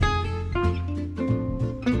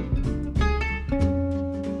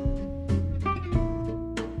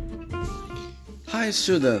Hi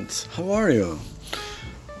students, how are you?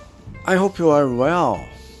 I hope you are well.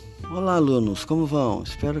 Olá alunos, como vão?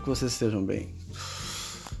 Espero que vocês estejam bem.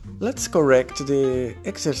 Let's correct the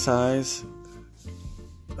exercise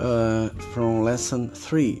from lesson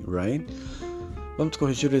 3, right? Vamos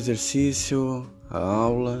corrigir o exercício, a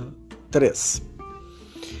aula 3.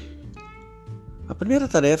 A primeira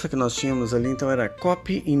tarefa que nós tínhamos ali então era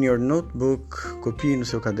copy in your notebook, copie no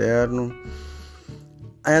seu caderno,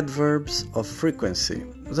 adverbs of frequency,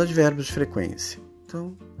 os advérbios de frequência.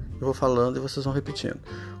 Então, eu vou falando e vocês vão repetindo.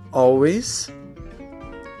 Always,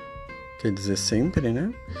 quer dizer sempre,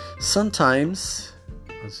 né? Sometimes,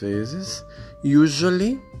 às vezes.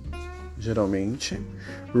 Usually, geralmente.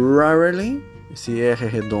 Rarely, esse R é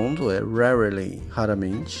redondo, é rarely,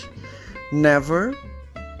 raramente. Never,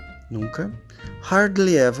 nunca.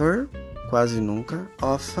 Hardly ever, quase nunca.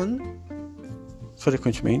 Often,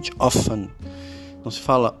 frequentemente. Often. Não se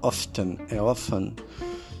fala often, é often.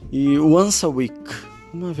 E once a week,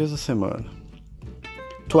 uma vez a semana.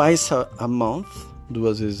 Twice a month,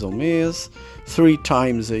 2 vezes ao mês. 3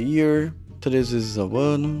 times a year, 3 vezes ao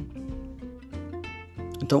ano.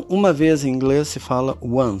 Então, uma vez em inglês se fala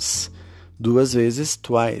once. 2 vezes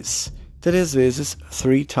twice. 3 vezes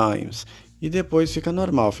 3 times. E depois fica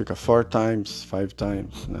normal, fica 4 times, 5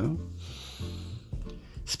 times, né?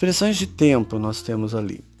 Expressões de tempo nós temos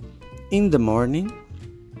ali. In the morning,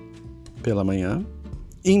 pela manhã.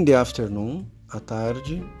 In the afternoon, à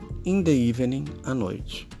tarde. In the evening, à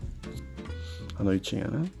noite. À noitinha,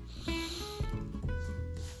 né?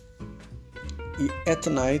 E at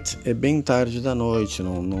night é bem tarde da noite.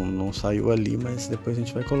 Não saiu ali, mas depois a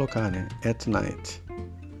gente vai colocar, né? At night.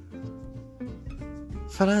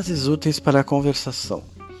 Frases úteis para a conversação.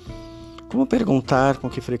 Como perguntar com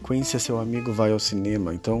que frequência seu amigo vai ao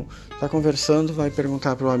cinema? Então, está conversando, vai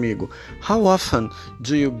perguntar para o amigo: How often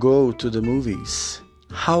do you go to the movies?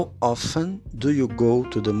 How often do you go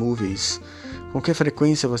to the movies? Com que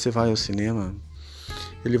frequência você vai ao cinema?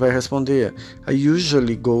 Ele vai responder: I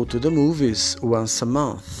usually go to the movies once a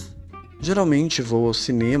month. Geralmente vou ao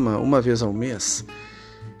cinema uma vez ao mês.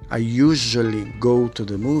 I usually go to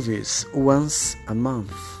the movies once a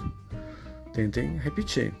month. Tentem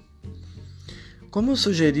repetir. Como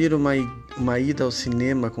sugerir uma ida ao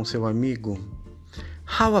cinema com seu amigo?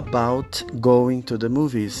 How about going to the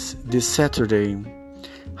movies this Saturday?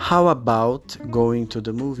 How about going to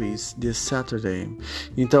the movies this Saturday?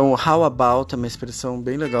 Então, how about é uma expressão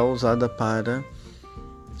bem legal usada para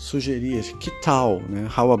sugerir. Que tal, né?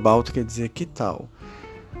 How about quer dizer que tal.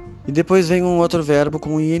 E depois vem um outro verbo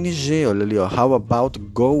com ing, olha ali, ó. How about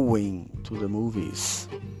going to the movies?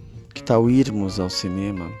 Que tal irmos ao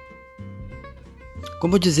cinema?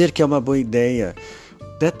 Como dizer que é uma boa ideia?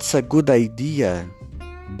 That's a good idea.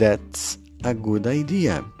 That's a good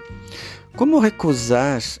idea. Como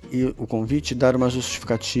recusar o convite e dar uma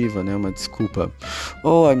justificativa, né? Uma desculpa.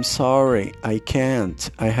 Oh, I'm sorry, I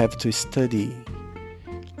can't. I have to study.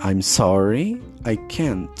 I'm sorry, I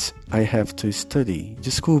can't. I have to study.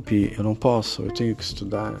 Desculpe, eu não posso, eu tenho que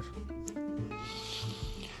estudar.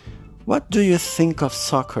 What do you think of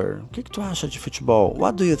soccer? O que tu acha de futebol?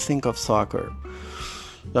 What do you think of soccer?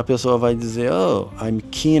 A pessoa vai dizer, oh, I'm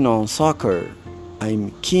keen on soccer.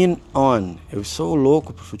 I'm keen on. Eu sou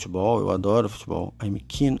louco por futebol, eu adoro futebol. I'm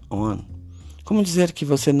keen on. Como dizer que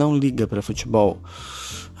você não liga para futebol?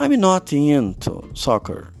 I'm not into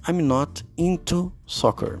soccer. I'm not into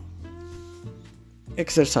soccer.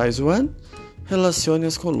 Exercise 1. Relacione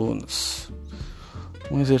as colunas.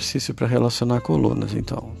 Um exercício para relacionar colunas,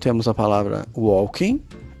 então. Temos a palavra walking,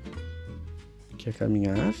 que é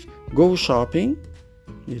caminhar. Go shopping,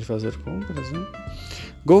 ir fazer compras, né?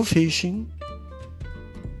 Go fishing,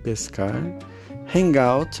 pescar. Hang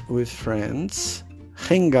out with friends.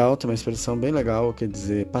 Hang out é uma expressão bem legal, quer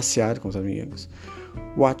dizer passear com os amigos.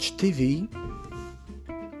 Watch TV,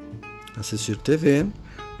 assistir TV.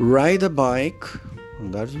 Ride a bike,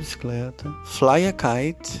 andar de bicicleta. Fly a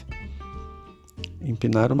kite,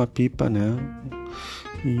 empinar uma pipa, né?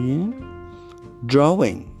 E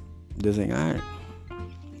drawing, desenhar.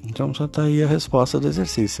 Então já está aí a resposta do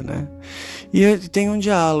exercício, né? E tem um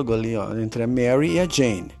diálogo ali, ó, entre a Mary e a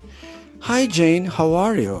Jane. Hi Jane, how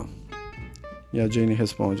are you? E a Jane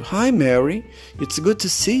responde: Hi Mary, it's good to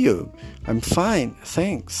see you. I'm fine,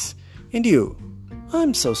 thanks. And you?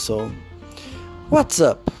 I'm so-so. What's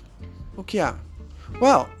up? O que há?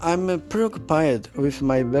 Well, I'm preoccupied with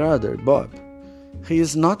my brother Bob. He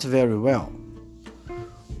is not very well.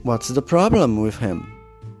 What's the problem with him?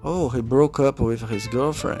 Oh, he broke up with his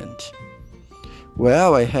girlfriend.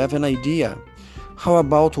 Well, I have an idea. How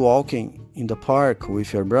about walking in the park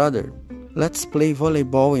with your brother? Let's play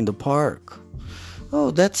volleyball in the park.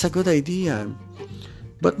 Oh, that's a good idea.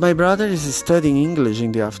 But my brother is studying English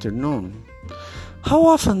in the afternoon. How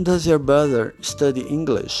often does your brother study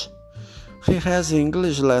English? He has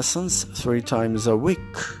English lessons 3 times a week.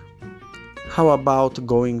 How about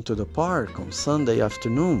going to the park on Sunday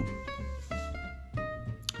afternoon?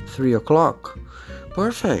 3 o'clock.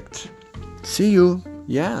 Perfect. See you.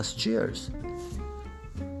 Yes, cheers.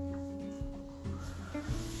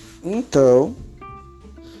 Então,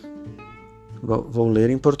 vou ler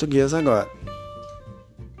em português agora.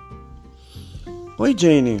 Oi,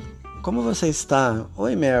 Jane. Como você está?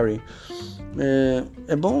 Oi, Mary.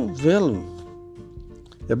 É bom vê-lo.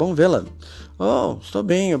 É bom vê-la. Oh, estou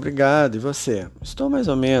bem, obrigado. E você? Estou mais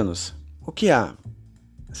ou menos. O que há?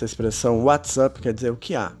 Essa expressão WhatsApp quer dizer o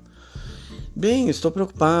que há. Bem, estou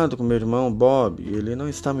preocupado com meu irmão Bob. Ele não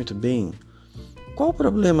está muito bem. Qual o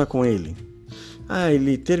problema com ele?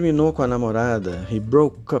 Ele terminou com a namorada. He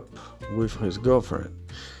broke up with his girlfriend.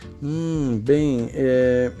 Bem,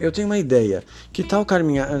 eu tenho uma ideia. Que tal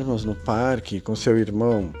caminharmos no parque com seu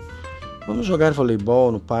irmão? Vamos jogar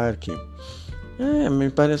voleibol no parque? Me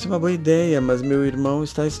parece uma boa ideia, mas meu irmão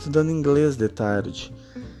está estudando inglês de tarde.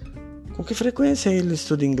 Com que frequência ele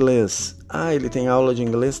estuda inglês? Ele tem aula de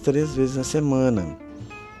inglês 3 vezes na semana.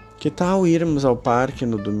 Que tal irmos ao parque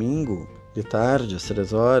no domingo, de tarde, às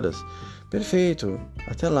 3 horas? Perfeito,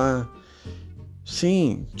 até lá.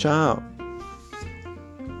 Sim, tchau.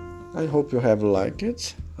 I hope you have liked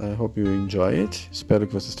it. I hope you enjoy it. Espero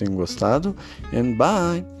que vocês tenham gostado. And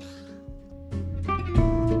bye!